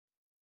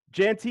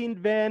Jantine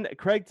Van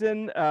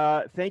Craigton,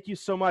 thank you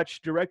so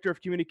much, Director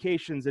of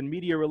Communications and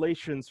Media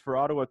Relations for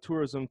Ottawa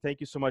Tourism. Thank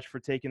you so much for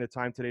taking the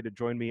time today to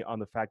join me on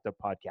the Fact Up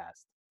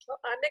podcast. Well,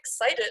 I'm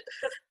excited.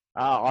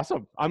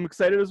 Awesome. I'm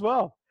excited as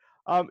well.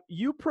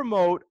 You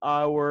promote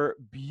our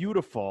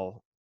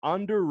beautiful,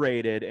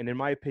 underrated, and in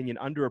my opinion,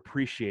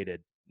 underappreciated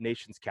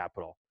nation's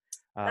capital.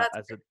 That's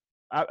As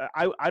a,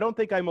 I don't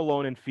think I'm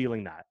alone in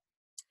feeling that.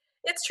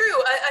 It's true.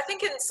 I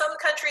think in some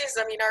countries,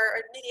 I mean,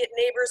 our immediate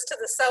neighbors to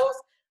the south,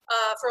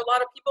 for a lot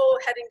of people,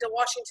 heading to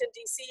Washington,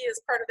 D.C. is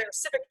part of their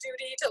civic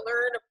duty to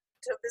learn,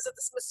 to visit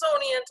the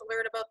Smithsonian, to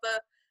learn about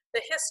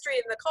the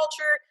history and the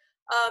culture.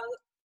 Um,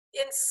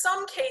 in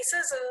some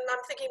cases, and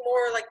I'm thinking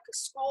more like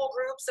school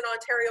groups in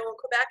Ontario and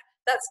Quebec,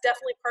 that's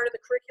definitely part of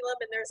the curriculum.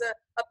 And there's a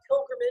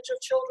pilgrimage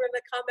of children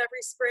that come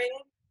every spring,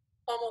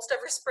 almost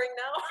every spring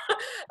now,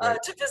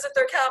 Right. to visit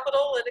their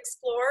capital and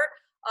explore.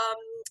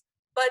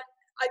 But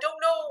I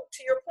don't know,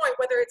 to your point,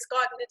 whether it's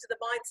gotten into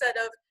the mindset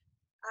of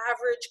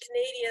average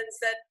Canadians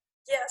that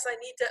yes, I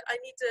need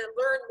to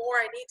learn more.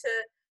 I need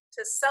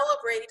to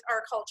celebrate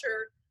our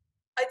culture.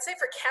 I'd say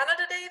for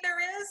Canada Day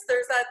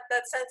there's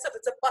that sense of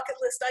it's a bucket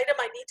list item.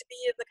 I need to be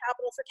in the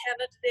capital for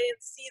Canada Day and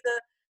see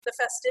the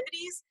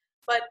festivities.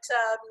 But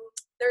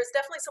there's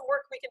definitely some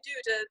work we can do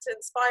to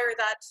inspire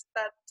that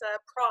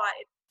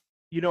pride.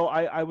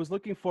 I was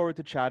looking forward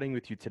to chatting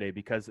with you today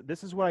because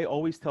this is what I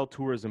always tell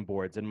tourism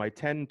boards in my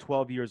 10,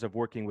 12 years of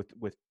working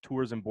with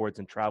tourism boards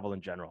and travel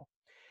in general.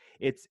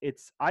 It's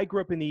I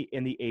grew up in the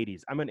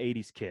 80s. I'm an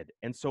 80s kid.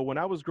 And so when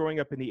I was growing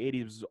up in the 80s,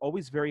 it was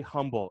always very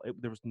humble.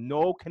 There was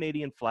no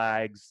Canadian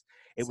flags.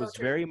 It So was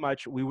true. very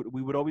much we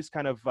would always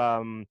kind of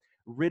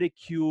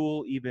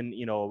ridicule, even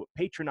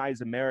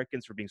patronize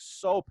Americans for being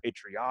so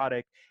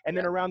patriotic. And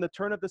then Yeah. around the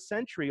turn of the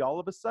century, all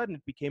of a sudden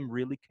it became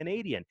really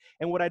Canadian.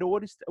 And what I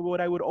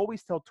would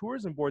always tell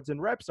tourism boards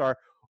and reps are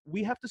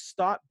we have to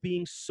stop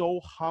being so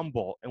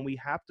humble and we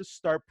have to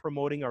start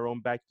promoting our own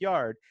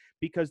backyard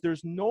because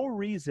there's no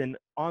reason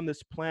on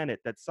this planet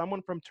that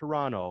someone from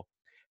Toronto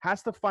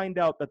has to find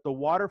out that the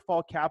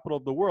waterfall capital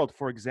of the world,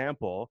 for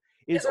example,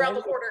 is Is around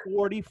only the corner. a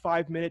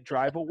 45-minute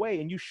drive away.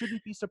 And you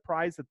shouldn't be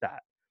surprised at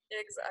that.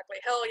 Exactly.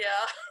 Hell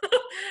yeah.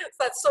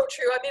 That's so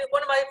true. I mean,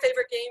 one of my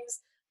favorite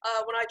games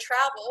when I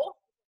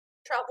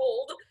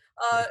traveled,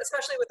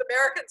 especially with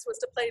Americans, was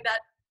to play that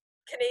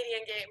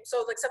Canadian game.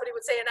 So like somebody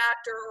would say an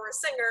actor or a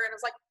singer, and it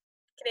was like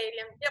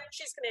Canadian. Yep,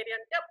 she's Canadian.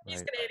 Yep, he's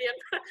Right. Canadian.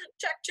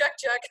 Check, check,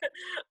 check.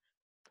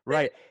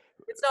 Right.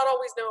 It's not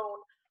always known.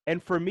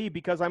 And for me,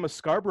 because I'm a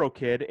Scarborough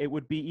kid, it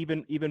would be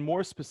even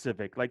more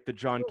specific, like the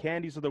John Ooh,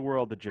 Candys of the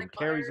world, the Jim Mike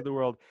Carreys of Myers. the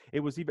world.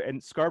 It was even,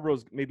 and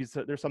Scarborough's maybe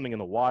there's something in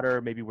the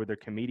water, maybe where their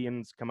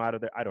comedians come out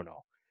of there. I don't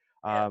know.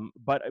 Yeah.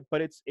 But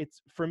it's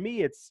for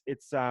me, it's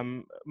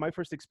my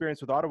first experience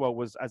with Ottawa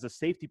was as a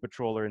safety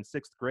patroller in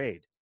sixth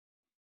grade.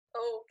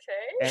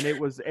 And Okay.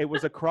 it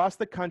was across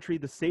the country.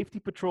 The safety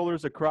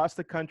patrollers across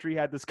the country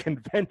had this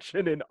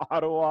convention in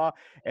Ottawa, Oh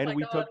and my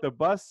we God. took the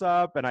bus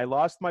up, and I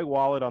lost my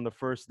wallet on the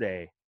first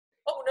day.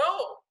 Oh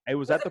no. It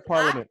was Was at it the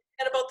black Parliament.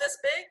 and about this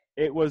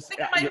big? It I was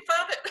think I might have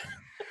found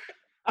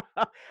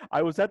it.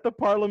 I was at the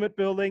Parliament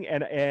building,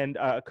 and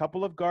a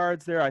couple of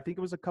guards there. I think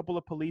it was a couple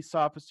of police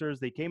officers.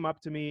 They came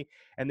up to me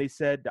and they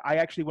said, I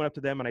actually went up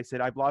to them and I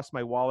said, I've lost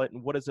my wallet.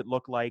 And what does it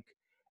look like?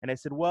 And I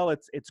said, well,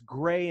 it's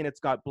gray and it's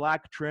got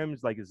black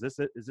trims. Like, is this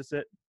it? Is this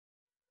it?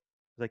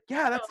 Like,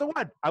 yeah, that's Oh. the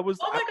one. Oh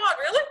my God.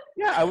 Really?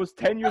 Yeah, I was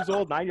 10 years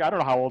old, 9 I don't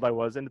know how old I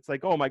was. And it's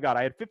like, oh my God,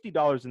 I had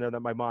 $50 in there that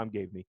my mom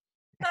gave me.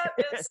 That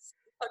is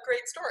a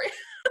great story.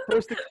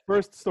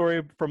 First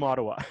story from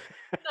Ottawa.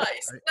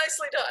 Nice.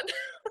 Nicely done.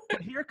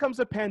 But here comes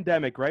a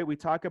pandemic, right? We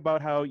talk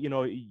about how, you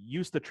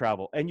used to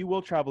travel and you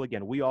will travel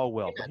again. We all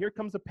will. But Amen. here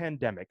comes a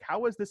pandemic.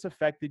 How has this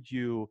affected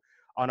you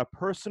on a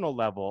personal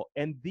level?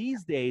 And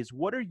these days,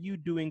 what are you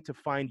doing to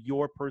find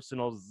your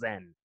personal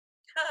zen?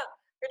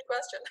 Good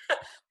question.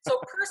 So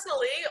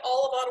personally,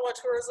 all of Ottawa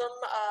tourism,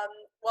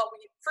 well,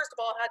 we first of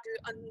all had to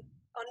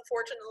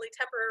unfortunately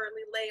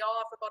temporarily lay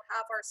off about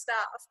half our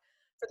staff.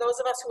 For those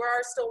of us who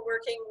are still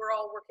working, we're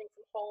all working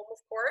from home,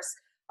 of course.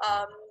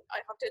 Mm.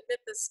 I have to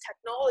admit, this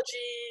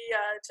technology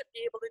to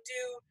be able to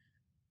do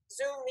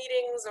Zoom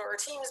meetings or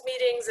Teams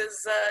meetings is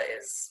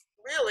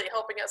really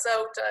helping us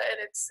out,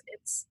 and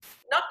it's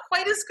not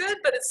quite as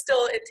good, but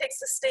it takes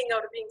the sting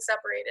out of being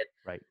separated.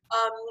 Right.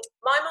 Um,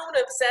 my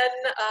moment of zen.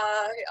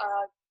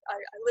 I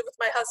live with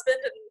my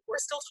husband, and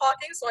we're still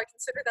talking, so I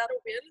consider that a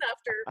win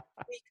after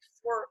week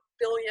 4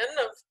 billion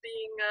of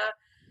being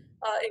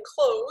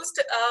enclosed.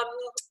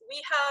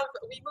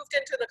 We moved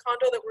into the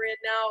condo that we're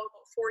in now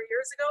about 4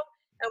 years ago,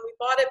 and we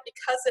bought it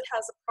because it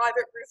has a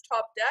private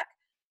rooftop deck.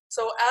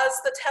 So as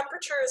the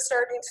temperature is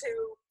starting to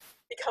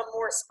become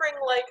more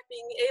spring-like,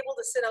 being able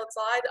to sit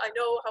outside, I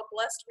know how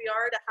blessed we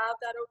are to have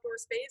that outdoor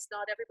space.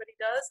 Not everybody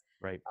does.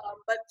 Right.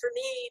 But for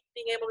me,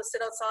 being able to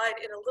sit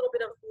outside in a little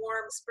bit of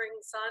warm spring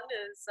sun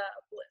is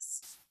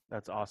bliss.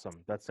 That's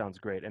awesome. That sounds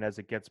great. And as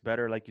it gets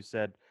better, like you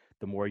said,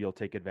 the more you'll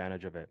take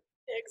advantage of it.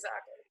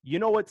 Exactly. You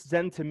know what's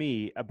zen to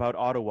me about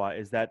Ottawa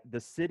is that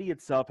the city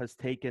itself has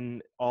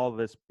taken all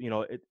this,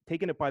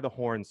 taken it by the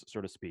horns,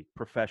 so to speak,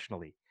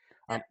 professionally.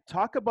 Yeah.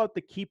 Talk about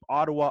the Keep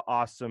Ottawa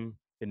Awesome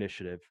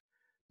initiative,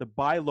 the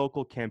Buy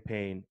Local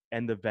campaign,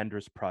 and the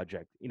Vendors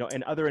Project,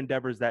 and other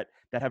endeavors that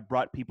have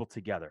brought people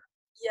together.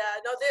 Yeah,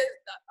 no,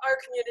 our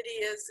community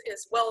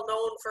is well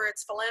known for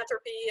its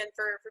philanthropy and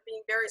for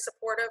being very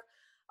supportive.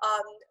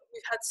 Um,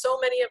 we've had so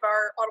many of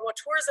our Ottawa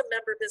tourism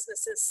member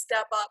businesses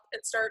step up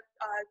and start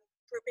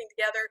grouping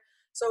together.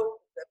 So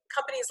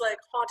companies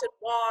like Haunted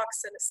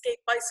Walks and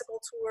Escape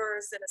Bicycle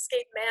Tours and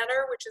Escape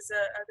Manor, which is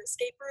an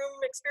escape room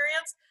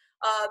experience,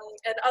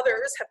 and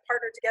others have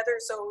partnered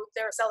together. So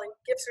they're selling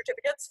gift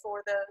certificates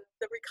for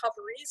the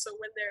recovery. So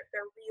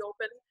they're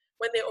reopened,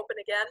 when they open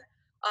again.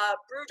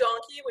 Brew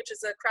Donkey, which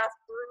is a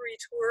craft brewery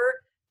tour,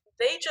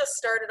 they just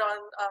started on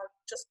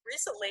just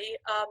recently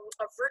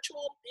a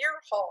virtual beer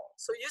hall.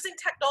 So using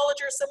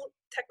technology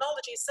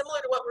similar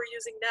to what we're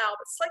using now,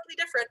 but slightly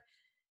different.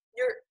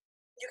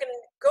 You can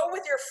go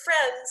with your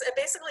friends and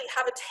basically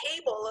have a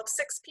table of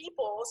 6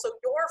 people. So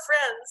your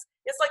friends,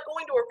 it's like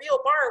going to a real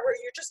bar where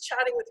you're just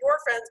chatting with your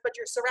friends, but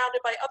you're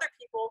surrounded by other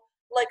people,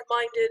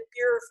 like-minded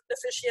beer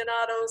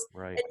aficionados,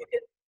 Right. and you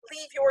can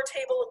leave your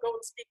table and go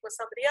and speak with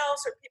somebody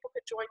else, or people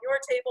could join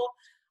your table.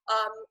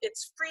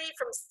 It's free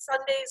from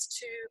Sundays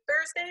to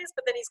Thursdays,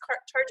 but then he's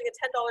charging a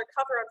 $10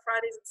 cover on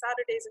Fridays and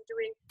Saturdays and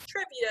doing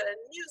trivia and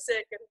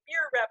music and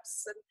beer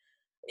reps. And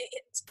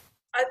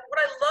what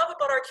I love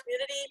about our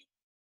community,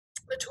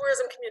 the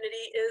tourism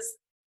community, is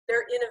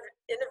their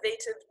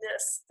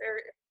innovativeness,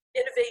 their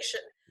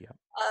innovation. Yeah.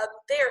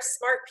 They are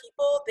smart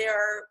people. They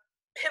are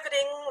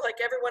pivoting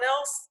like everyone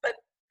else, but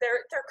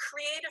they're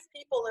creative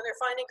people, and they're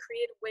finding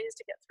creative ways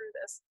to get through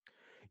this.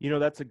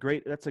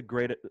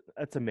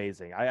 That's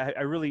amazing.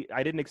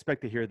 I didn't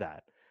expect to hear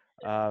that.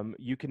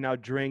 You can now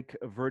drink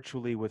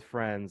virtually with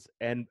friends,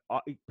 and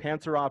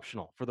pants are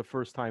optional for the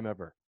first time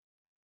ever.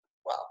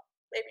 Well,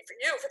 maybe for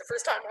you for the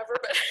first time ever,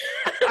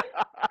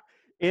 but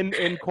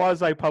in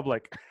quasi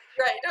public.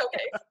 right,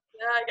 okay.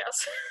 Yeah, I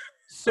guess.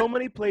 So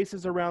many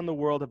places around the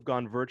world have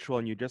gone virtual,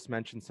 and you just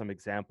mentioned some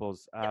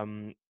examples.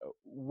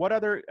 What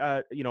other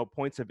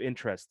points of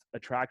interest,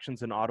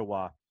 attractions in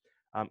Ottawa,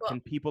 Well,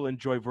 can people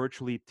enjoy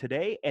virtually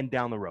today and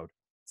down the road?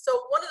 so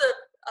one of the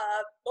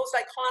most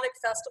iconic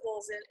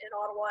festivals in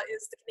Ottawa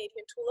is the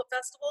Canadian Tulip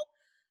Festival.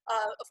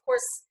 Of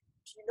course,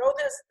 you know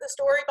the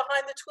story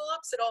behind the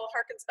tulips. It all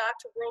harkens back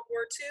to World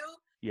War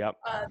II. Yep.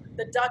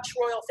 The Dutch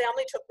royal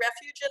family took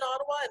refuge in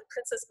Ottawa, and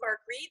Princess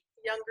Marguerite,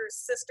 the younger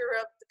sister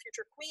of the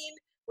future queen,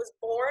 was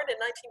born in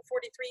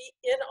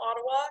 1943 in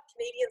Ottawa.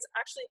 Canadians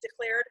actually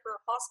declared her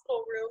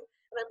hospital room,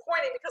 and I'm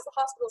pointing because the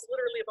hospital is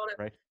literally about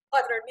Right.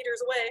 500 meters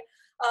away,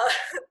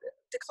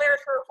 declared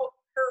her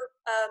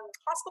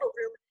hospital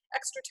room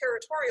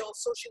extraterritorial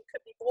so she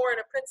could be born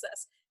a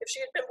princess. If she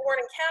had been born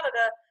in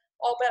Canada,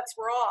 all bets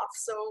were off.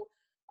 So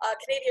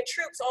Canadian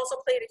troops also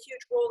played a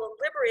huge role in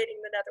liberating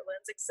the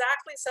Netherlands.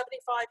 Exactly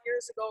 75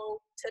 years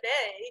ago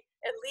today,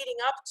 and leading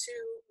up to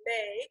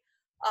May,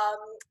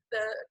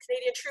 the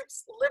Canadian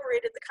troops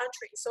liberated the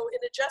country. So in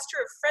a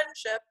gesture of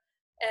friendship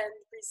and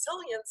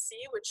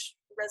resiliency, which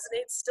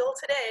resonates still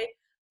today,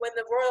 when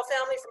the royal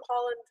family from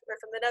Holland or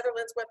from the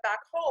Netherlands went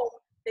back home,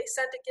 they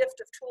sent a gift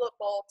of tulip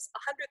bulbs,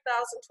 100,000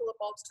 tulip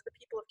bulbs, to the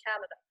people of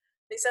Canada.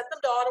 They sent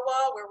them to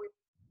Ottawa, where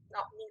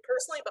not me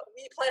personally, but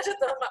we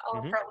planted them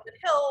on Parliament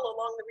Hill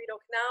along the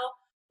Rideau Canal.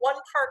 One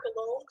park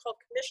alone,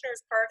 called Commissioners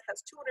Park,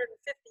 has 250,000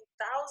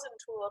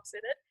 tulips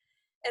in it.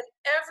 And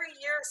every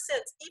year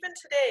since, even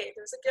today,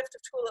 there's a gift of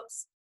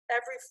tulips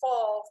every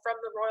fall from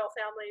the royal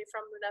family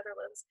from the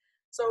Netherlands.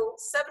 So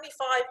 75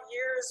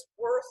 years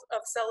worth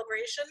of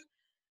celebration.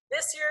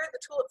 This year,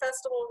 the Tulip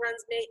Festival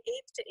runs May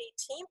 8th to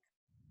 18th,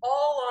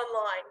 all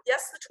online.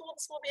 Yes, the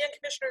tulips will be in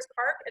Commissioners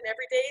Park, and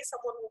every day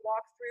someone will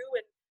walk through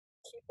and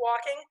keep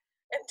walking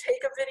and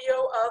take a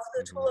video of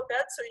the tulip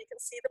bed so you can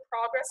see the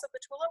progress of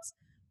the tulips.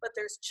 But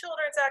there's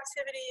children's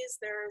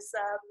activities, there's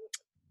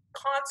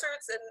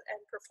concerts and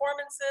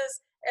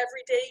performances,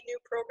 everyday new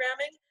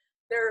programming.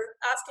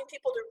 They're asking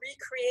people to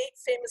recreate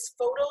famous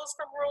photos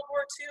from World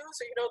War II.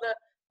 So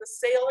the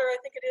sailor, I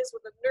think it is,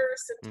 with a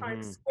nurse in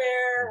Times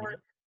Square,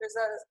 or there's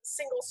a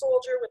single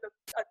soldier with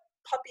a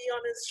puppy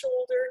on his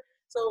shoulder.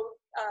 So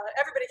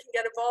everybody can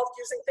get involved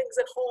using things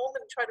at home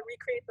and try to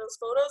recreate those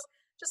photos.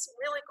 Just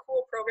really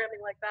cool programming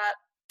like that.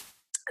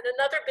 And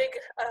another big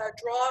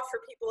draw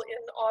for people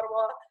in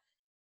Ottawa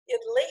in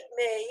late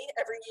May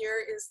every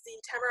year is the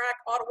Tamarack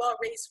Ottawa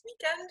Race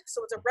Weekend.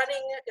 So it's a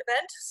running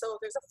event. So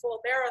there's a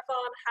full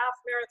marathon, half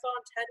marathon,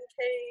 10K,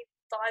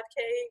 5K,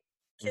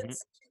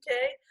 kids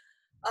 2K.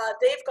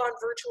 They've gone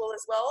virtual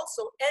as well.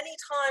 So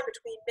anytime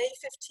between May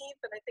 15th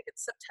and I think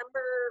it's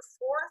September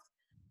 4th,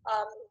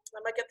 I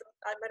might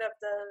have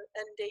the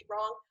end date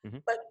wrong,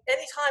 but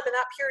anytime in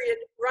that period,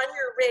 run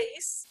your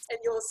race, and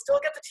you'll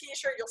still get the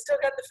T-shirt, you'll still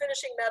get the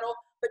finishing medal,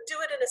 but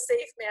do it in a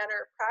safe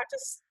manner.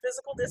 Practice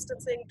physical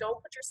distancing. Don't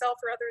put yourself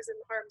or others in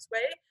harm's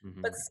way,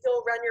 but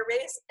still run your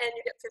race, and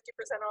you get 50%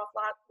 off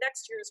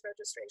next year's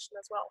registration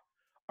as well.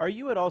 Are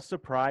you at all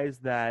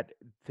surprised that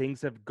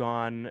things have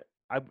gone,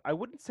 I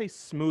wouldn't say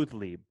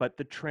smoothly, but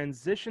the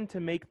transition to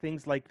make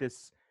things like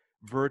this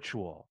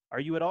virtual,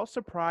 are you at all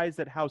surprised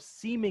at how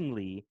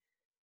seemingly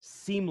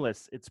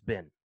seamless it's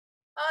been?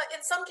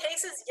 In some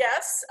cases,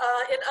 yes.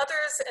 In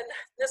others, and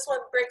this one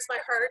breaks my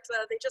heart,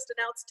 they just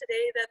announced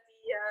today that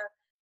the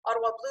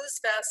Ottawa Blues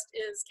Fest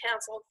is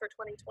canceled for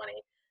 2020.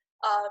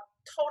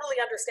 Totally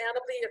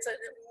understandably, it's an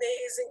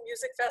amazing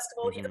music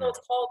festival. Even Hmm. though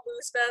it's called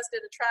Blues Fest, it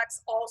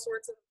attracts all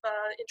sorts of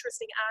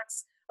interesting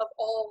acts of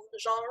all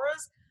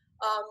genres.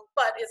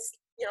 But it's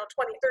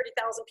 20,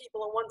 30,000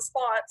 people in one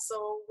spot,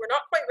 so we're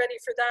not quite ready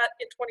for that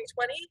in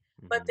 2020.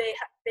 But Hmm.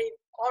 they've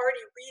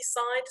already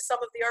re-signed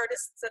some of the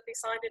artists that they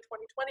signed in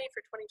 2020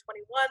 for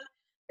 2021.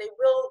 They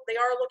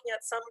are looking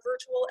at some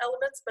virtual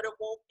elements, but it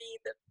won't be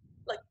the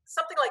like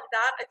something like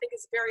that. I think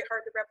is very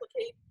hard to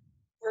replicate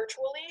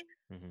virtually.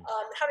 Hmm.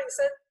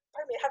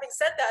 Having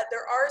said that,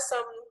 there are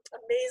some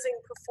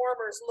amazing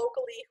performers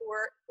locally who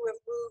have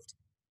moved,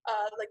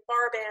 like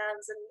bar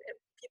bands and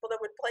people that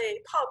would play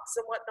pubs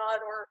and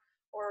whatnot,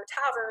 or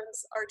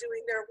taverns are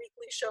doing their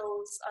weekly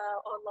shows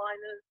online,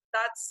 and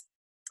that's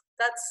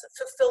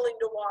fulfilling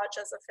to watch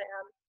as a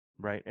fan.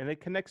 Right. And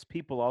it connects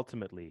people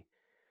ultimately.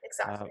 Uh,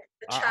 Exactly,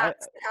 the I,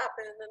 chats that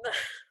happen and the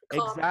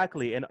comments.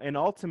 exactly. And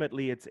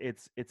ultimately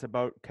it's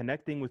about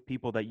connecting with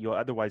people that you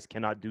otherwise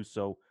cannot do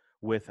so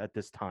with at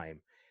this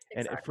time.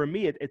 And for Exactly.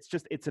 me,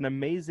 it's an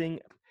amazing,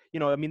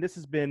 I mean, this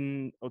has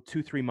been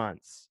 2, 3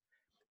 months,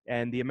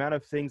 and the amount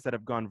of things that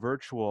have gone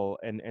virtual,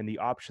 and the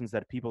options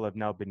that people have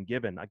now been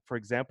given. Like, for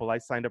example, I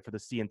signed up for the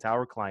CN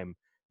Tower climb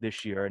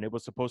this year, and it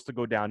was supposed to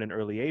go down in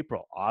early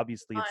April.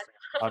 Obviously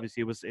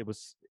it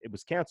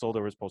was canceled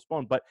or was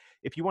postponed. But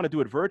if you want to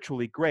do it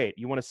virtually, great.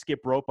 You want to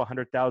skip rope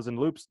 100,000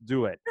 loops,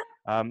 do it.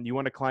 You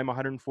want to climb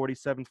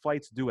 147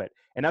 flights, do it.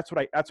 And that's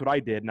what I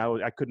did. Now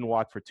I couldn't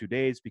walk for 2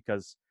 days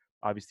because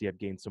obviously I've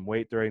gained some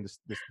weight during this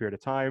period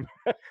of time.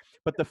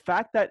 But the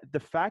fact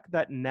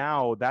that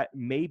now that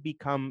may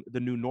become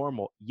the new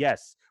normal.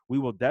 Yes, we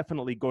will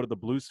definitely go to the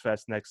Blues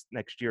Fest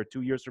next year,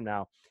 2 years from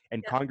now,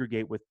 and Yeah,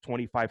 congregate with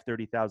 25,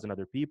 30,000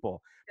 other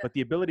people. yeah, But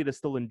the ability to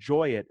still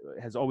enjoy it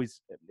has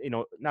always,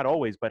 not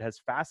always, but has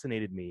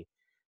fascinated me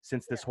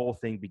since this yeah, whole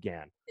thing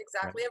began. Right.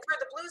 exactly. And for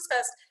the Blues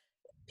Fest,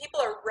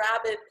 people are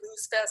rabid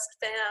Blues Fest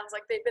fans.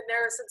 Like they've been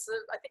there since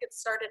I think it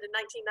started in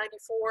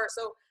 1994.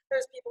 So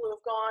there's people who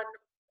have gone.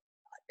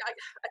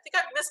 I think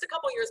I've missed a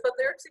couple years, but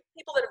there's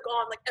people that have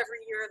gone like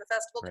every year of the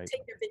festival that Right.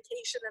 take their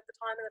vacation at the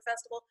time of the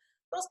festival.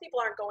 Those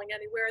people aren't going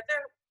anywhere.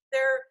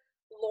 They're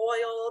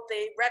loyal.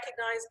 They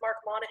recognize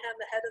Mark Monahan,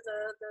 the head of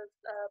the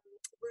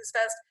Blues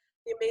Fest,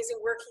 the amazing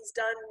work he's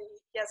done.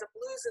 He has a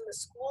Blues in the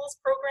Schools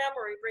program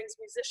where he brings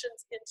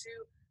musicians into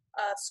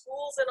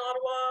schools in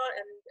Ottawa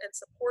and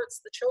supports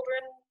the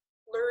children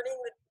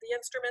learning the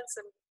instruments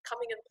and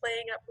coming and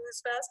playing at Blues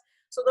Fest.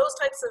 So those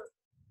types of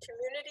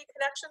community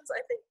connections,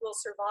 I think, will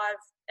survive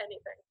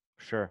anything.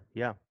 Sure.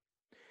 Yeah.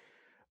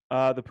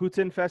 The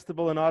Poutine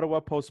Festival in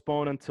Ottawa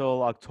postponed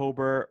until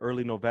October,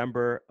 early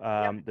November.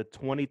 Yep. The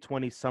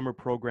 2020 summer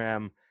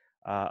program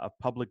of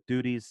public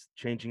duties,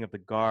 changing of the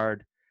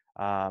guard,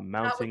 That was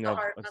mounting the of,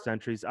 hard of one.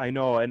 sentries. I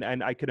know, and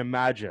I can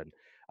imagine.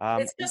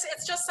 It's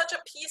just such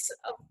a piece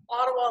of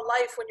Ottawa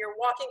life when you're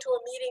walking to a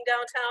meeting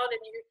downtown and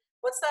you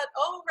what's that?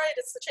 Oh right,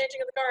 it's the changing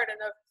of the guard, and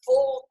a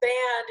full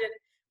band in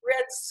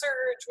red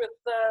serge with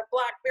the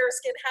black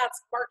bearskin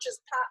hats marches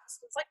past.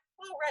 It's like,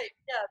 oh right,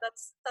 yeah,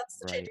 that's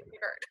the Right. changing of the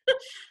guard.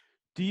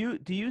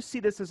 Do you see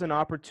this as an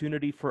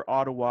opportunity for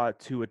Ottawa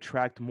to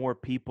attract more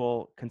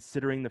people,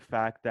 considering the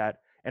fact that,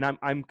 and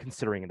I'm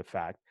considering the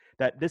fact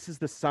that this is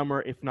the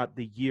summer, if not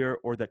the year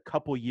or the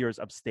couple years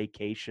of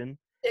staycation?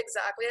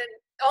 Exactly, and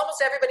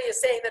almost everybody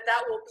is saying that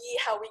that will be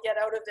how we get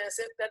out of this.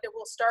 That it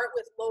will start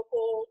with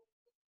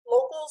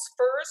locals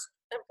first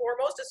and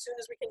foremost, as soon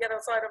as we can get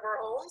outside of our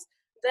homes.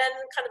 Then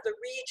kind of the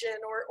region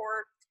or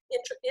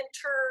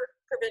inter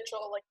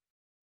provincial, like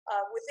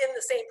within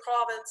the same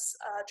province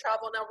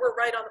travel. Now we're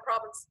right on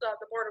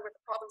the border with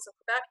the province of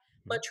Quebec.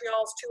 Mhm.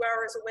 Montreal's 2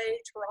 hours away.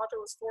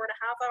 Toronto is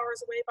 4.5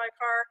 hours away by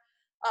car.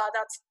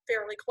 That's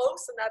fairly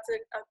close, and that's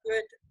a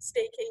good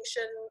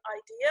staycation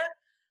idea.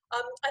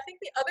 I think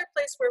the other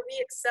place where we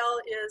excel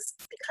is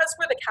because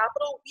we're the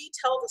capital, we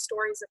tell the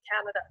stories of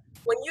Canada.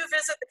 When you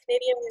visit the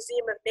Canadian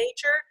Museum of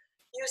Nature,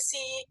 you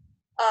see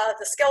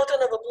the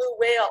skeleton of a blue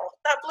whale.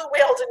 That blue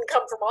whale didn't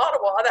come from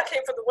Ottawa, that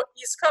came from the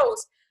East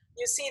Coast.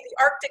 You see the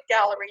Arctic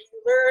Gallery,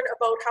 you learn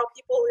about how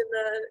people in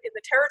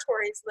the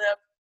territories live.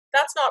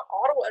 That's not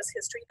Ottawa's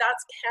history,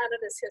 that's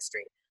Canada's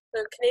history.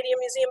 The Canadian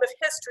Museum of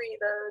History,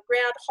 the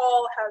Grand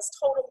Hall has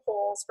totem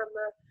poles from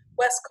the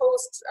West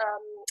Coast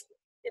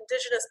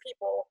Indigenous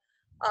people.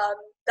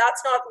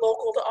 That's not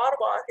local to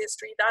Ottawa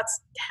history,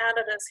 that's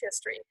Canada's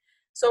history.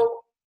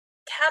 So,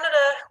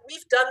 Canada,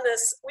 we've done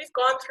this, we've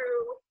gone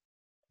through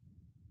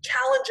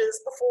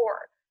challenges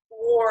before,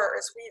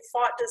 wars, we've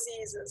fought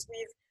diseases,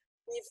 we've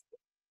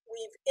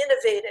we've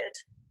innovated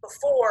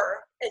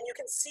before, and you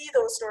can see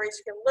those stories,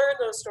 you can learn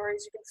those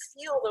stories, you can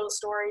feel those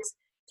stories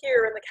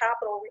here in the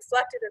capital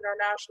reflected in our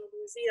national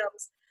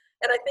museums.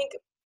 And I think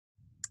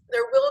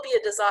there will be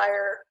a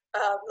desire.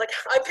 Like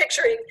I'm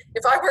picturing,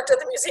 if I worked at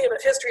the Museum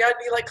of History, I'd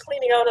be like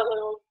cleaning out a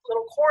little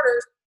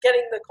corner,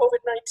 getting the COVID-19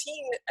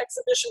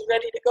 exhibition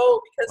ready to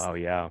go, because Oh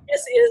yeah.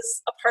 this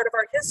is a part of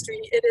our history.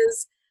 It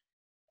is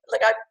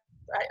like I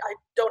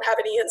don't have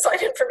any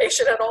inside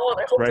information at all,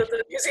 and I hope Right. that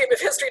the Museum of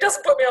History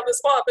doesn't put me on the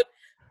spot.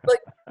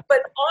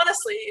 But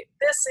honestly,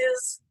 this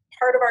is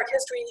part of our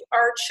history.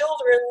 Our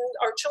children,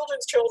 our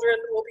children's children,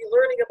 will be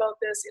learning about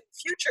this in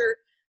future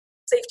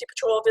safety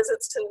patrol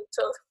visits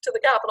to the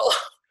Capitol.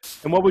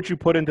 And what would you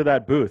put into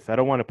that booth? I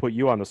don't want to put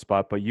you on the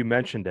spot, but you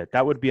mentioned it.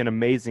 That would be an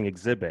amazing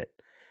exhibit.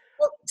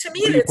 Well, to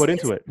me, What do you put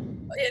into it?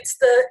 it's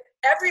the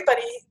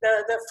everybody,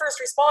 the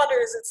first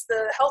responders, it's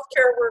the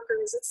healthcare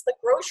workers, it's the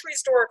grocery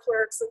store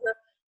clerks, and the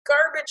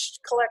garbage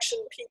collection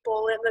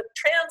people, and the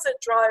transit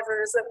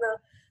drivers, and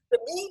the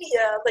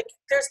media. Like,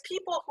 there's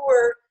people who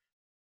are,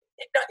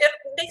 it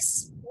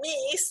makes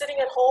me, sitting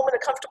at home in a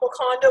comfortable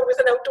condo with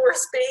an outdoor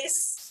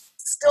space,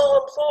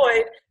 still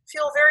employed,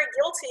 feel very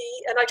guilty,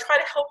 and I try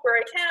to help where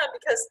I can,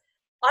 because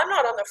I'm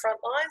not on the front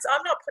lines.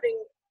 I'm not putting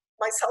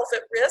myself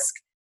at risk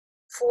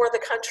for the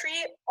country.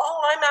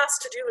 All I'm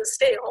asked to do is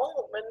stay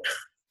home, and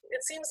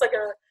it seems like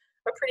a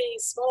pretty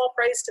small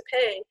price to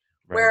pay,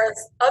 Right.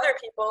 whereas other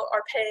people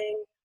are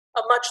paying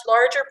a much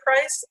larger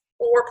price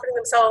or putting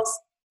themselves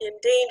in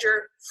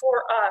danger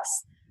for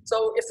us.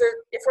 So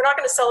if we're not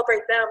going to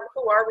celebrate them,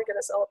 who are we going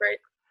to celebrate?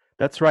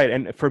 That's right.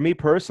 And for me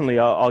personally,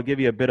 I'll give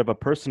you a bit of a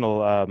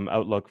personal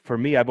outlook. For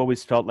me, I've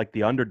always felt like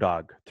the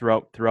underdog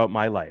throughout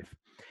my life.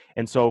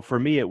 And so for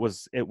me, it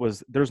was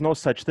there's no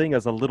such thing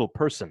as a little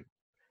person.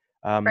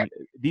 Right.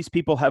 These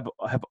people have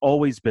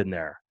always been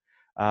there.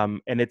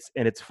 And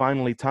it's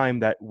finally time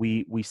that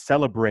we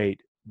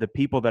celebrate the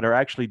people that are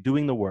actually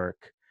doing the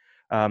work.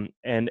 And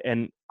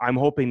I'm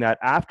hoping that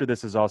after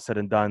this is all said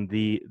and done,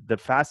 the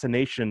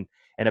fascination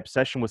and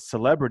obsession with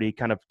celebrity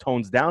kind of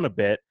tones down a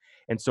bit.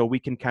 And so we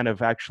can kind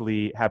of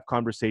actually have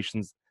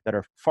conversations that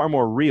are far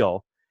more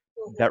real,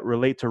 Mhm. that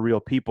relate to real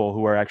people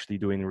who are actually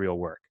doing real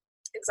work.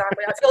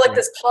 Exactly. I feel like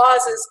this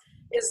pause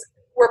is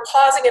we're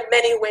pausing in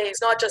many ways,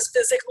 not just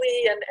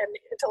physically and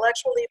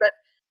intellectually, but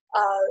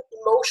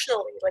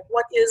emotionally. Like,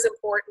 what is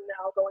important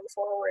now going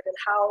forward, and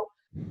how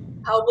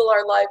will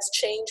our lives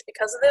change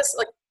because of this?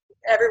 Like,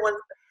 everyone,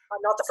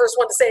 I'm not the first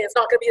one to say it's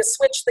not going to be a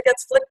switch that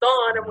gets flipped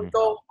on and we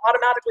go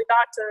automatically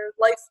back to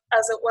life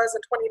as it was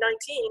in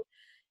 2019.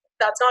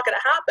 That's not going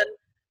to happen.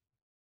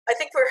 I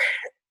think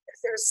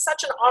there's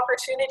such an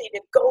opportunity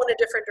to go in a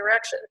different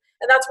direction.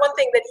 And that's one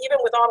thing that even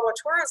with Ottawa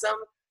Tourism,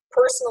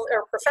 personally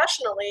or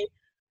professionally,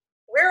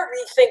 we're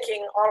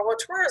rethinking Ottawa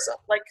tourism.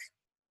 Like,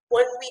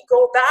 when we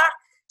go back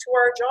to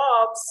our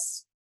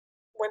jobs,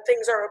 when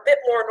things are a bit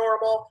more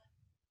normal,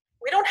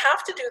 we don't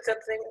have to do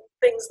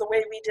things the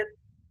way we did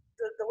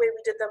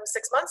them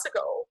 6 months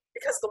ago,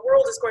 because the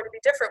world is going to be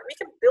different. We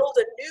can build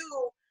a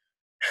new,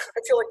 I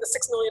feel like the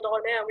 $6 million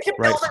man. We can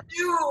build a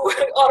new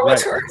Ottawa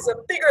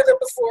tourism, bigger than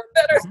before,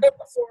 better than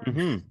before,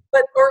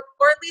 but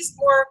or at least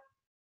more.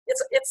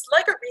 It's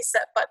like a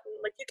reset button.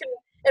 Like, you can,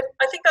 and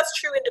I think that's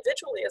true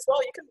individually as well.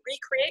 You can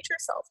recreate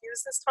yourself.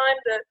 Use this time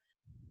to.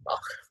 Well,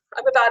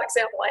 I'm a bad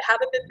example. I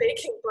haven't been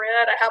baking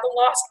bread. I haven't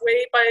lost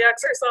weight by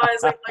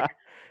exercising. Like,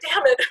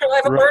 damn it, I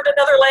haven't learned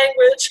another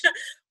language.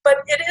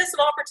 But it is an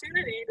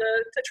opportunity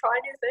to try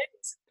new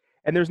things.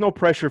 And there's no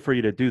pressure for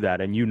you to do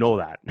that, and you know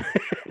that,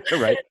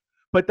 right?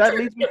 But that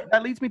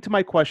leads me to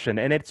my question,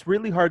 and it's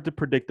really hard to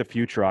predict the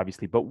future,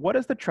 obviously. But what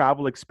does the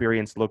travel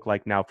experience look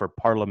like now for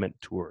Parliament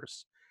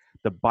tours,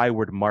 the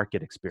Byward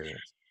Market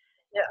experience?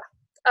 Yeah.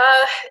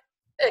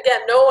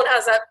 Again, no one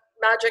has that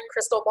magic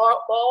crystal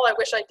ball. I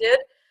wish I did.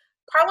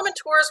 Parliament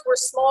tours were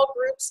small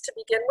groups to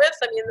begin with.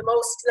 I mean, the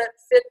most that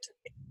fit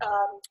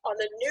on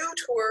the new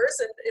tours,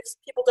 and if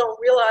people don't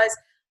realize,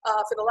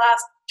 for the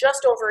last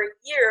just over a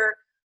year,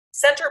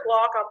 Center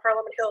Block on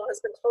Parliament Hill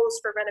has been closed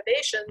for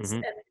renovations,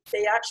 and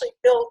they actually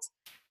built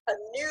a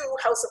new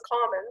House of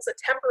Commons, a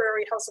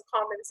temporary House of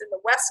Commons in the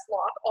West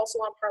Block, also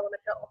on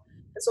Parliament Hill.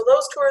 And so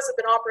those tours have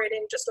been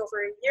operating just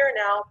over a year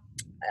now.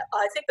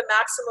 I think the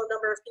maximum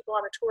number of people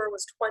on a tour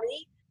was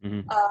 20.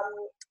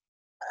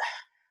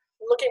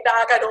 Looking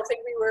back, I don't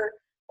think we were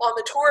on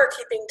the tour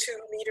keeping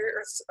 2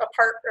 meters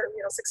apart, or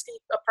 6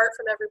 feet apart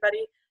from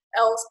everybody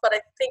else, but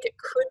I think it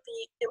could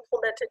be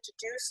implemented to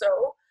do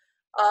so.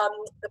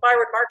 The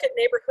Byward Market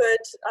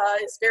neighborhood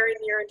is very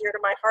near and dear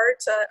to my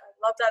heart. I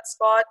love that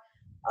spot.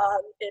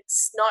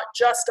 It's not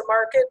just a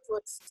market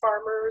with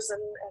farmers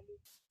and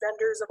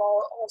vendors of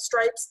all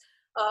stripes,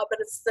 but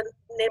it's the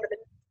name of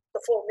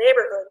the full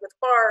neighborhood, with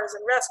bars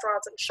and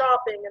restaurants and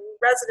shopping and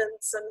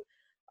residents and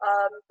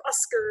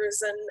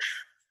buskers, and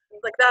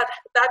like that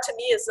to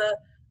me is a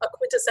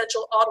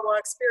quintessential Ottawa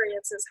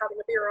experience, is having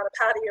a beer on a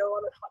patio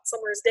on a hot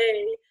summer's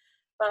day,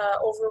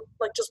 over,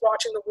 like, just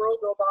watching the world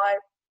go by.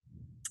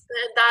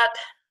 And that,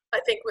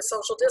 I think, with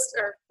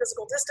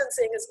physical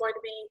distancing, is going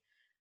to be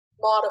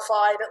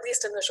modified, at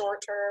least in the short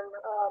term.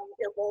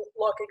 It won't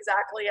look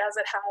exactly as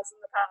it has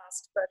in the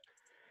past, but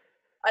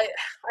I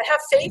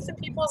have faith in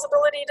people's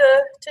ability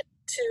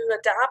to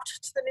adapt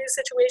to the new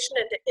situation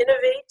and to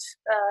innovate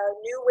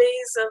new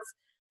ways of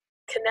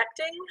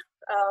connecting.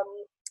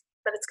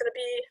 But it's going to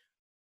be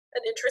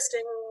an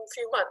interesting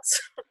few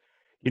months.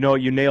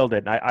 You nailed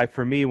it.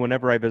 For me,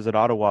 whenever I visit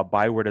Ottawa,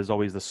 Byward is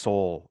always the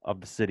soul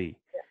of the city.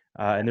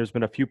 And there's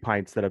been a few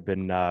pints that have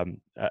been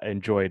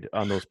enjoyed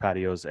on those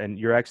patios. And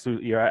you're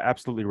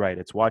absolutely right.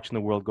 It's watching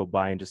the world go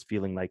by and just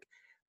feeling like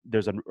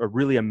there's a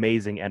really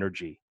amazing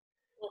energy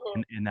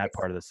in that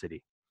part of the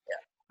city.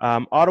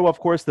 Ottawa, of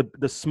course,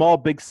 the small,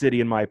 big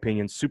city, in my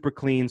opinion, super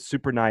clean,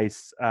 super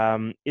nice.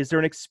 Is there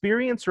an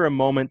experience or a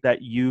moment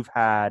that you've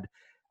had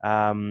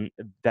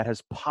that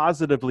has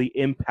positively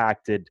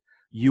impacted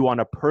you on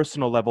a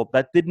personal level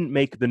that didn't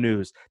make the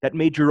news, that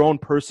made your own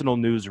personal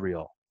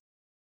newsreel?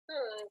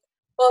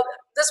 Well,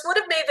 this would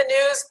have made the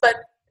news, but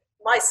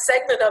my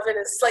segment of it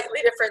is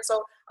slightly different.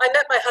 So I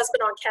met my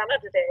husband on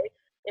Canada Day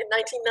in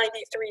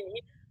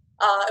 1993.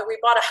 And we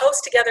bought a house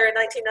together in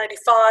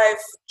 1995,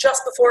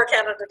 just before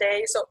Canada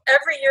Day. So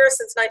every year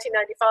since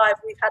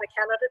 1995, we've had a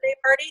Canada Day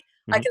party.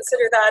 I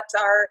consider that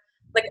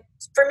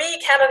for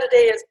me, Canada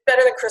Day is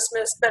better than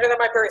Christmas, better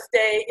than my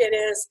birthday. It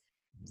is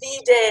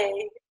the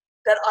day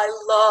that I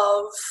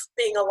love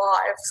being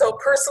alive. So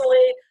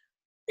personally,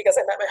 because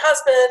I met my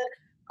husband,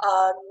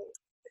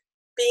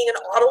 being an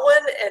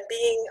Ottawan and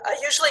I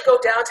usually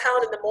go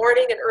downtown in the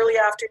morning and early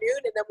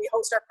afternoon, and then we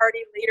host our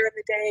party later in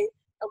the day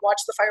and watch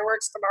the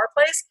fireworks from our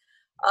place.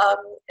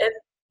 And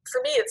for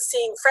me, it's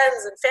seeing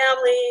friends and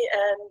family,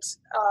 and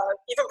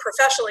even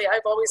professionally,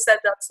 I've always said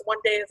that's the one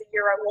day of the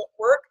year I won't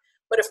work.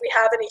 But if we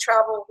have any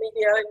travel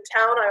media in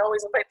town, I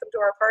always invite them to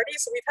our party.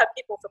 So we've had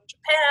people from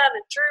Japan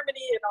and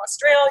Germany and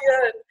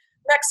Australia and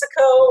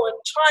Mexico and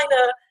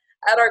China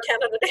at our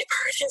Canada Day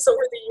parties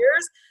over the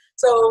years.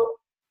 So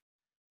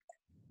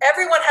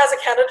everyone has a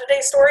Canada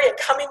Day story, and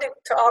coming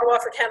to Ottawa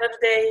for Canada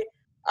Day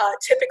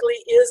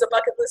typically is a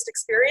bucket list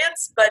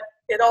experience, but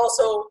it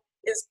also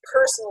is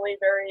personally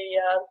very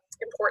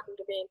important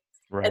to me.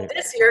 Right. And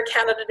this year,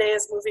 Canada Day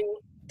is moving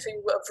to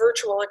a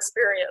virtual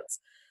experience,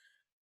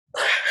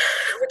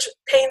 which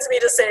pains me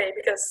to say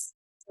because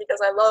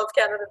I love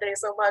Canada Day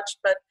so much,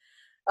 but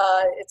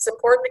it's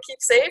important to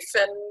keep safe,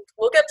 and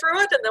we'll get through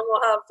it, and then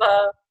we'll have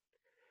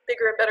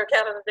bigger and better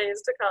Canada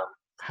Days to come.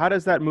 How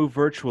does that move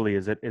virtually?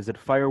 Is it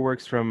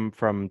fireworks from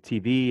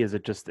TV?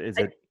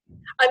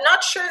 I'm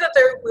not sure that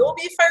there will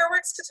be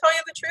fireworks, to tell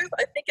you the truth.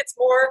 I think it's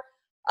more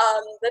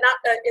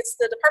it's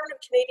the Department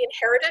of Canadian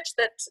Heritage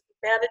that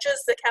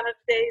manages the Canada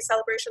Day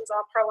celebrations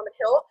on Parliament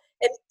Hill.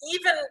 And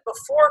even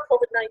before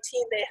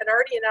COVID-19, they had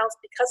already announced,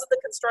 because of the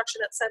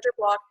construction at Centre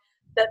Block,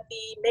 that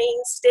the main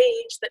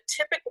stage that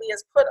typically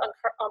is put on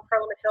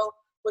Parliament Hill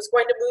was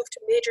going to move to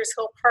Majors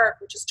Hill Park,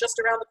 which is just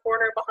around the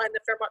corner behind the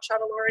Fairmont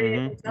Chateau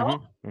Laurier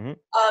Hotel. And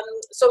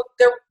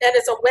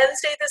it's a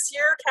Wednesday this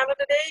year,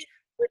 Canada Day,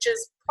 which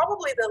is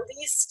probably the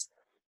least,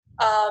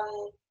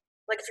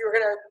 if you were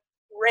going to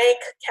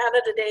rank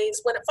Canada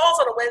Days, when it falls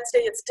on a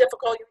Wednesday, it's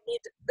difficult. You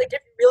need to, if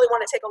you really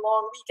want to take a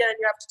long weekend,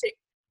 you have to take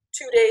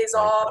 2 days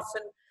off.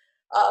 And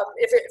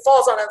if it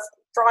falls on a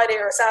Friday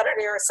or a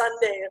Saturday or a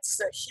Sunday, it's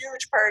a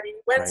huge party.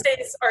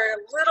 Wednesdays are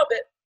a little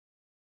bit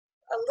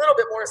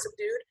more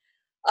subdued.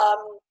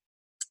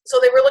 So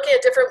they were looking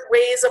at different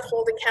ways of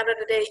holding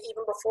Canada Day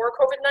even before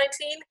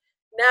COVID-19.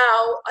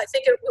 Now, I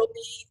think it will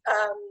be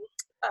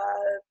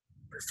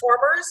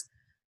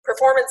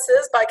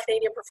performances by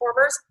Canadian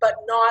performers, but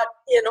not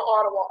in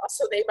Ottawa.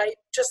 So they might,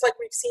 just like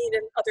we've seen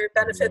in other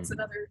benefits and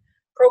other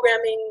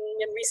programming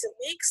in recent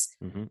weeks,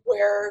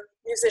 where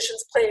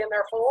musicians play in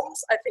their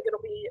homes, I think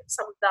it'll be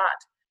some of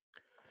that.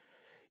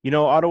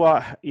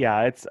 Ottawa,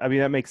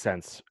 that makes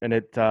sense. And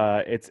it's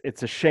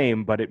a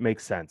shame, but it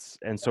makes sense.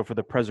 And so for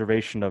the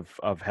preservation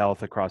of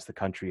health across the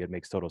country, it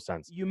makes total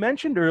sense. You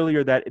mentioned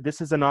earlier that this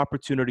is an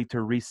opportunity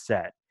to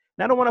reset.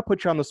 And I don't want to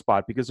put you on the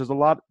spot because there's a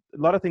lot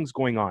of things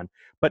going on,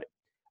 but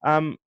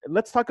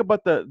let's talk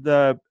about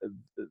the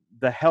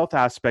health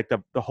aspect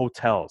of the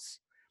hotels.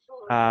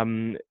 How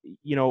do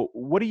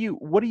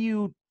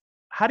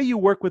you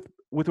work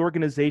with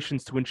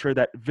organizations to ensure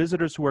that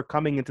visitors who are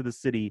coming into the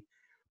city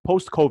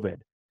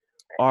post-COVID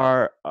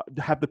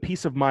have the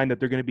peace of mind that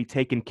they're going to be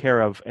taken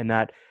care of and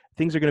that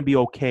things are going to be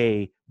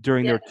okay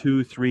during their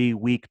 2-3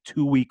 week,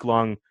 2-week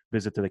long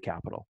visit to the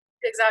capital?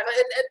 Exactly.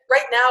 And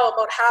right now,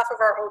 about half of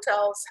our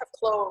hotels have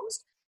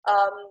closed.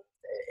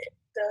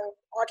 The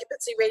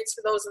occupancy rates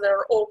for those that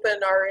are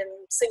open are in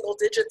single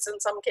digits in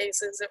some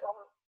cases,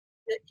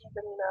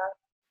 even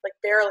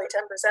barely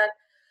 10%.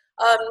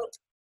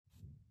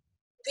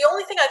 The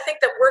only thing I think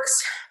that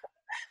works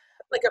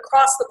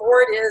across the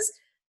board is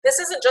this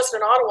isn't just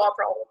an Ottawa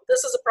problem.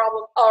 This is a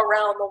problem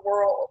around the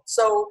world.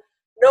 So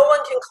no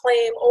one can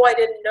claim, I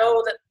didn't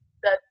know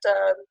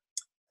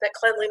that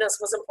cleanliness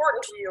was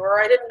important to you, or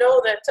I didn't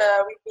know that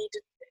we need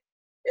to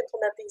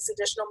implement these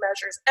additional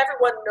measures.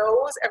 Everyone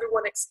knows,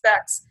 everyone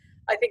expects.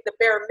 I think the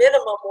bare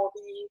minimum will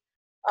be,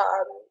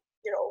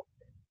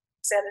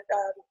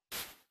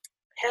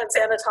 hand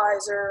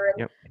sanitizer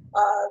and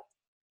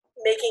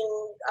making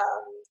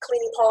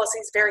cleaning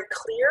policies very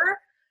clear.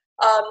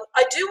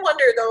 I do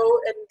wonder, though,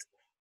 and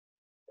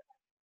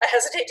I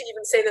hesitate to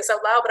even say this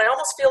out loud, but I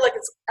almost feel like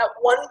it's at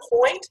one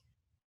point,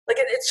 like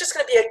it's just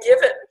going to be a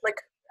given. Like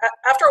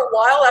after a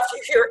while, after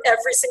you hear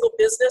every single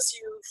business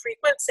you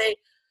frequent say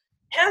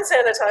hand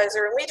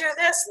sanitizer, and we do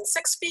this, and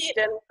 6 feet,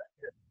 and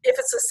if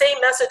it's the same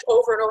message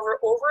over and over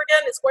and over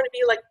again, it's going to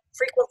be like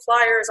frequent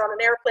flyers on an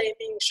airplane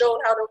being shown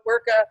how to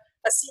work a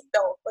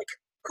seatbelt. Like,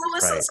 who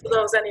listens to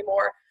those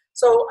anymore?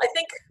 So I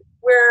think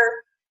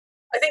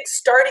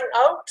starting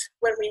out,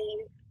 when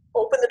we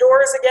open the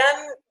doors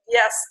again,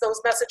 yes, those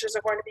messages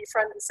are going to be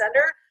front and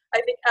center. I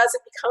think as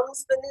it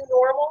becomes the new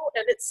normal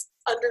and it's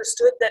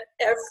understood that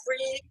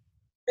every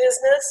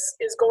business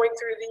is going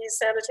through these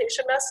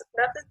sanitation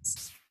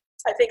methods,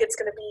 I think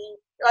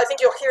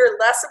you'll hear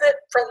less of it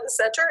front and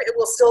center. It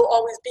will still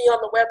always be on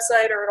the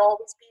website, or it'll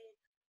always be,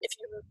 if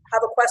you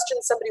have a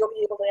question, somebody will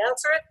be able to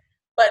answer it.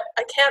 But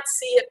I can't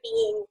see it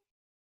being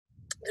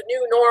the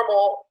new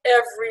normal,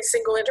 every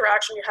single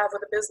interaction you have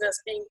with a business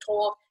being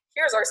told,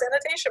 here's our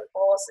sanitation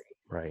policy.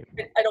 Right.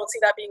 I don't see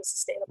that being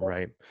sustainable.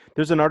 Right.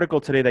 There's an article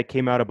today that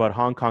came out about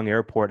Hong Kong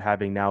Airport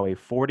having now a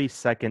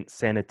 40-second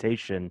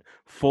sanitation,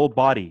 full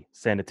body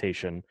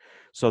sanitation.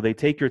 So they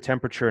take your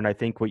temperature, and I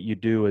think what you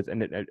do is,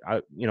 and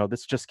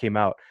this just came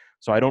out,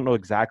 so I don't know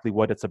exactly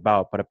what it's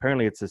about, but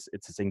apparently it's this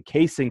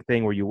encasing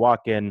thing where you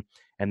walk in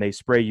and they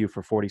spray you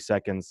for 40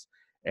 seconds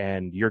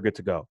and you're good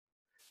to go.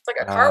 It's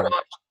like a car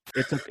wash.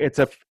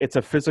 It's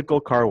a physical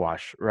car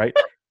wash, right?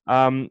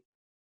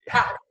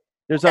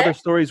 There's other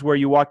stories where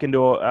you walk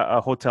into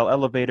a hotel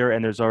elevator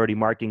and there's already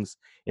markings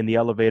in the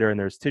elevator and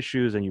there's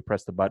tissues and you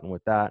press the button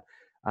with that.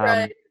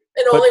 Right.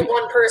 And only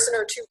one person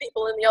or two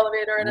people in the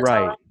elevator at a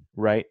time.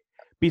 Right.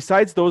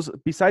 Besides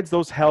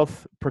those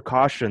health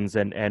precautions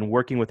and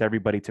working with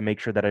everybody to make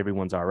sure that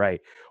everyone's all right,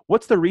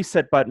 what's the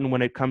reset button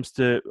when it comes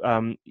to,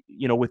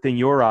 within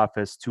your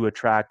office to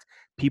attract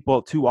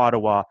people to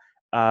Ottawa,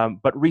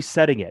 but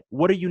resetting it?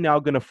 What are you now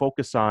going to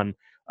focus on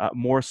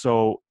more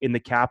so in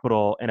the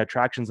capital and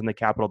attractions in the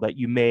capital that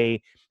you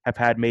may have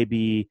had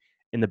maybe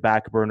in the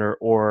back burner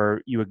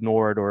or you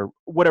ignored or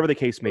whatever the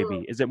case may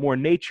be? Is it more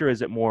nature?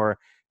 Is it more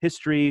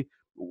history?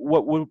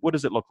 What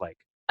does it look like?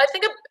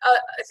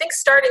 I think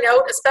starting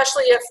out,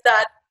 especially if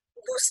that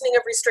loosening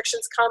of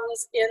restrictions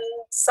comes in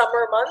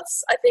summer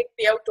months, I think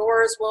the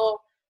outdoors will.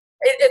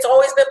 It's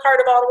always been part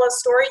of Ottawa's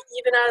story,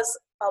 even as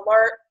a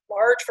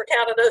large for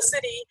Canada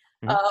city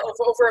of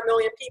over 1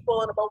 million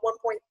people and about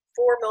 1.4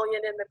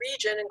 million in the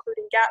region,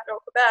 including Gatineau,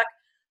 Quebec.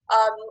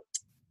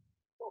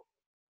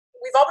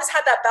 We've always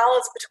had that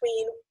balance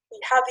between we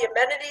have the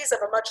amenities of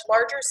a much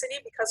larger city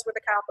because we're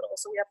the capital,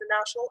 so we have the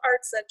National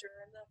Arts Centre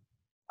and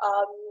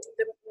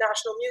the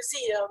national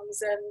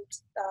museums and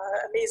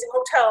amazing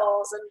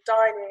hotels and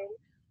dining,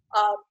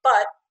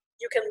 but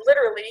you can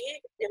literally,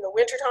 in the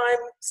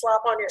wintertime,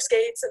 slap on your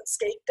skates and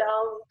skate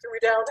down through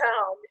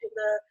downtown. In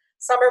the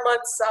summer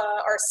months,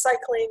 our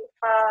cycling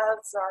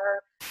paths,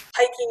 our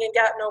hiking in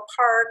Gatineau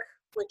Park,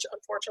 which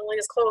unfortunately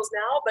is closed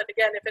now, but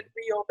again, if it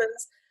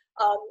reopens,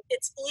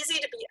 it's easy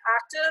to be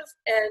active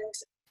and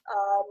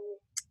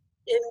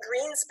in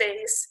green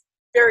space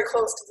very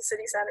close to the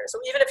city center. So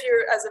even if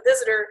you're, as a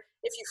visitor,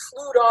 if you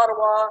flew to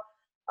Ottawa,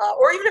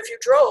 or even if you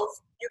drove,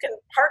 you can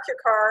park your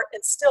car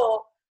and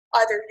still,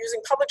 either using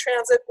public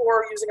transit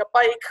or using a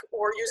bike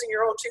or using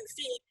your own 2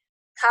 feet,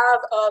 have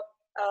a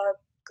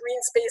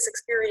green space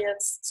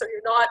experience. So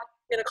you're not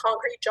in a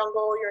concrete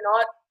jungle, you're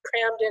not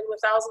crammed in with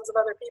thousands of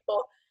other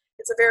people.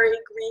 It's a very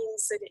green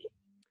city.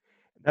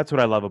 That's what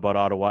I love about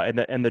Ottawa,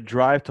 and the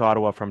drive to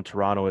Ottawa from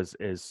Toronto is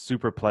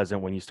super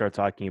pleasant when you start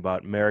talking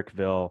about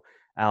Merrickville,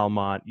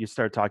 Almont. You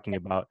start talking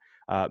about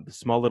the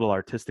small little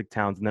artistic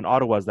towns, and then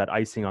Ottawa is that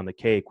icing on the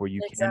cake where you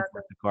can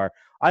park the car.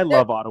 I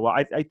love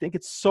Ottawa. I think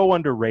it's so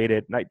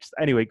underrated. And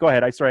anyway, go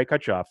ahead. Sorry, I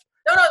cut you off.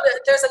 No.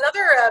 There's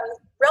another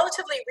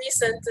relatively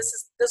recent.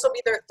 This will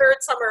be their third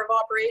summer of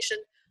operation.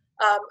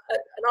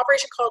 An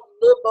operation called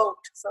Le Boat.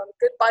 So a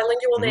good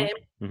bilingual name.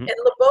 And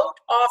Le Boat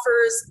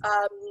offers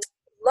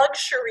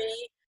luxury.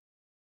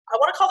 I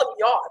want to call them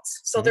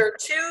yachts. So there are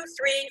 2,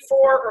 3, 4,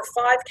 or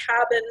 5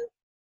 cabin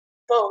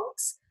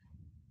boats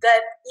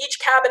that each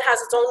cabin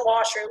has its own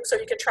washroom, so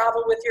you can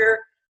travel with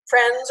your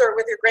friends or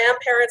with your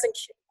grandparents and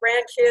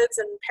grandkids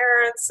and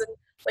parents, and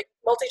like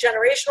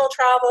multi-generational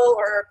travel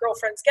or a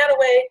girlfriend's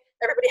getaway.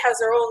 Everybody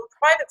has their own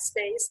private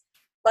space,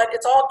 but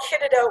it's all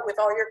kitted out with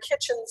all your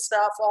kitchen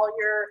stuff, all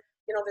your,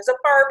 there's a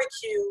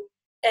barbecue,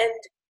 and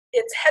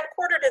it's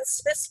headquartered in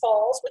Smiths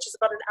Falls, which is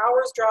about an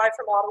hour's drive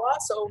from Ottawa.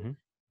 So,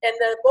 and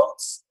the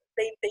boats,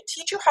 they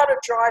teach you how to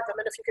drive them,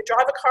 and if you can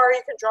drive a car,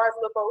 you can drive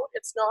the boat.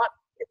 It's not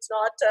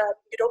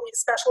you don't need a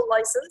special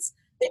license.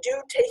 They do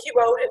take you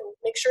out and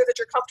make sure that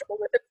you're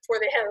comfortable with it before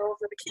they hand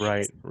over the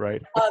keys.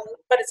 Right.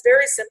 But it's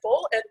very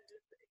simple. And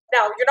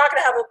now you're not going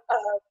to have a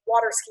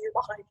water skier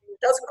behind you.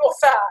 It doesn't go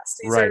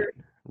fast.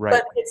 Right.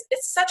 But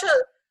it's such a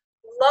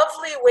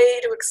lovely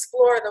way to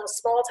explore those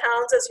small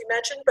towns, as you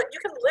mentioned. But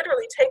you can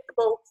literally take the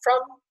boat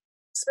from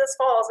Smiths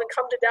Falls and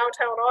come to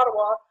downtown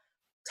Ottawa,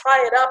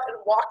 tie it up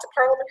and walk to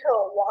Parliament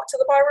Hill, walk to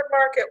the Byward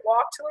Market,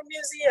 walk to a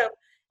museum,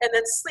 and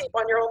then sleep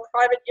on your own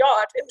private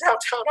yacht in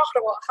downtown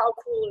Ottawa. How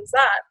cool is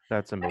that?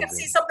 That's I can see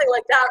amazing. something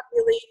like that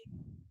really,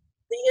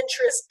 the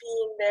interest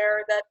being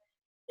there that,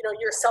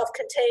 you're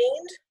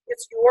self-contained.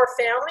 It's your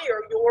family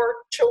or your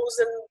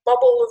chosen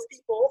bubble of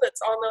people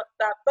that's on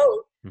that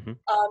boat, Mhm.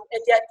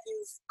 and yet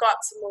you've got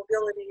some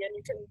mobility and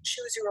you can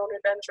choose your own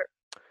adventure.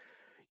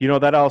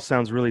 That all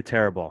sounds really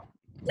terrible.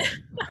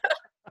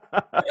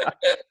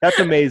 That's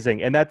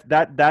amazing, and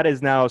that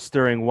is now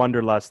stirring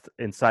wanderlust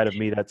inside of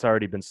me. That's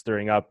already been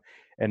stirring up,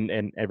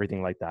 and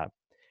everything like that.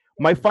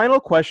 My final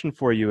question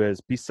for you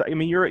is: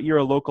 you're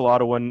a local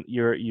Ottawan.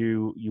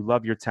 You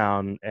love your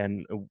town,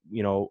 and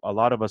a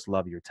lot of us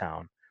love your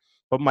town.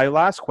 But my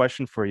last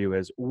question for you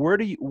is: where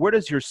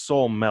does your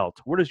soul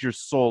melt? Where does your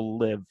soul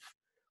live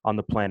on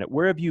the planet?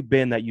 Where have you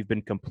been that you've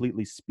been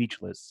completely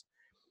speechless?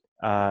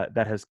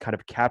 That has kind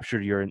of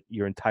captured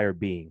your entire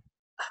being.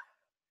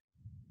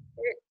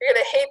 You're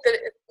going to hate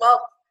that.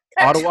 Well,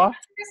 Ottawa?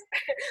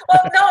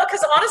 well, no,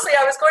 because honestly,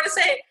 I was going to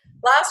say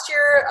last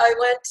year I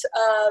went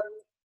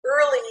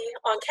early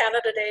on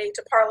Canada Day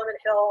to Parliament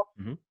Hill,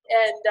 Mhm.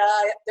 and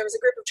there was a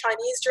group of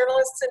Chinese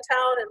journalists in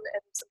town and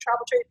some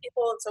travel trade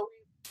people, and so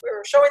we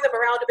were showing them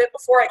around a bit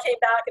before I came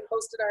back and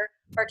hosted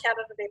our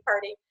Canada Day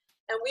party.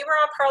 And we were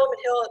on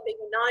Parliament Hill at maybe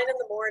 9 in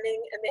the morning,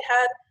 and they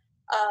had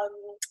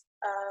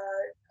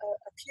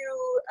a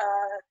few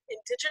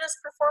Indigenous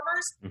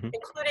performers, Mhm.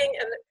 including,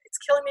 and it's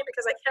killing me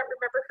because I can't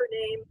remember her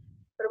name,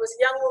 but it was a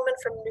young woman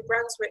from New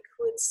Brunswick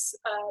who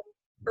had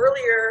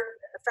earlier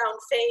found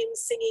fame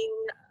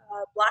singing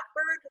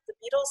Blackbird, the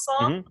Beatles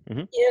song, Mhm.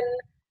 Mhm. in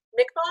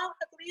Mi'kmaq,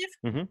 I believe.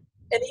 Mhm.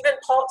 And even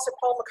Sir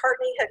Paul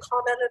McCartney had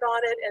commented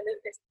on it. And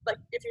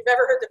if you've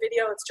ever heard the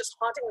video, it's just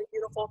hauntingly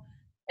beautiful.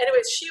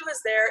 Anyways, she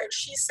was there and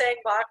she sang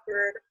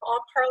Blackbird on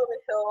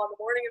Parliament Hill on the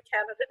morning of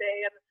Canada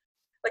Day. And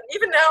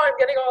even now I'm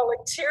getting all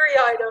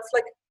teary-eyed of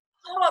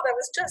that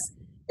was just,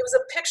 it was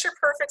a picture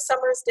perfect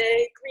summer's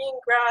day, green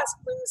grass,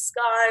 blue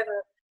sky,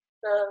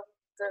 the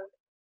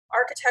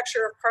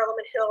architecture of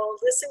Parliament Hill,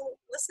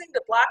 listening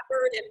to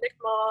Blackbird in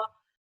Mi'kmaq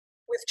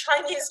with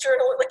Chinese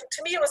journalists.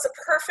 To me, it was a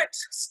perfect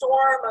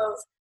storm of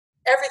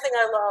everything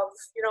I love,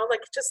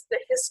 just the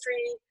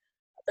history,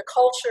 the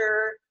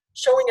culture,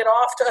 showing it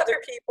off to other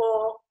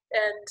people,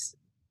 and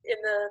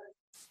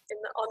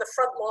on the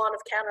front lawn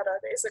of Canada,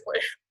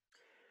 basically.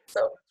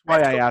 So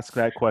Why I ask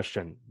that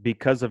question,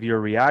 because of your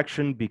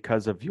reaction,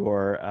 because of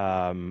your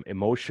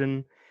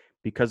emotion,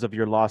 because of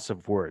your loss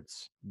of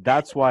words.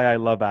 That's why I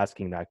love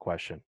asking that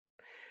question.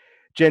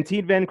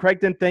 Jantine Van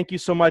Craigton, thank you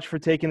so much for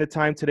taking the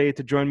time today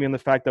to join me on the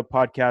Fact Up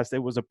podcast. It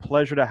was a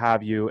pleasure to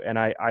have you, and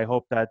I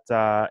hope that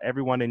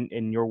everyone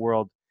in your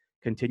world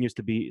continues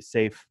to be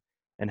safe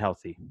and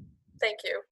healthy. Thank you.